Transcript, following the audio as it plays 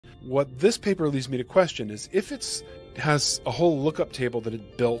what this paper leads me to question is if it has a whole lookup table that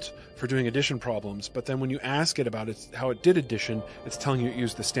it built for doing addition problems, but then when you ask it about how it did addition, it's telling you it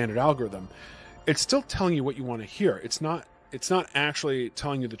used the standard algorithm. It's still telling you what you want to hear. It's not actually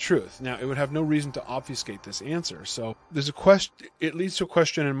telling you the truth. Now, it would have no reason to obfuscate this answer. So there's a question. It leads to a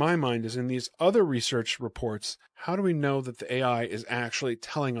question in my mind: is in these other research reports, how do we know that the AI is actually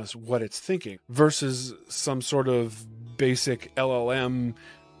telling us what it's thinking versus some sort of basic LLM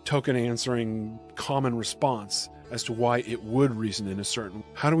token answering common response as to why it would reason in a certain?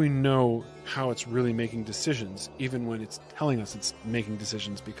 How do we know how it's really making decisions, even when it's telling us it's making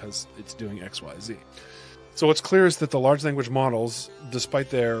decisions because it's doing X, Y, Z? So what's clear is that the large language models, despite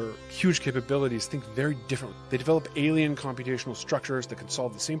their huge capabilities, think very differently. They develop alien computational structures that can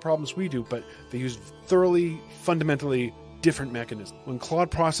solve the same problems we do, but they use fundamentally different mechanisms. When Claude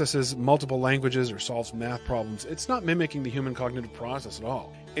processes multiple languages or solves math problems, it's not mimicking the human cognitive process at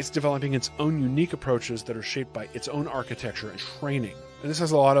all. It's developing its own unique approaches that are shaped by its own architecture and training. And this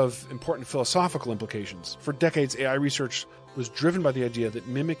has a lot of important philosophical implications. For decades, AI research was driven by the idea that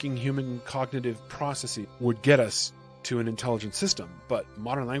mimicking human cognitive processes would get us to an intelligent system. But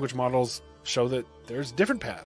modern language models show that there's different paths.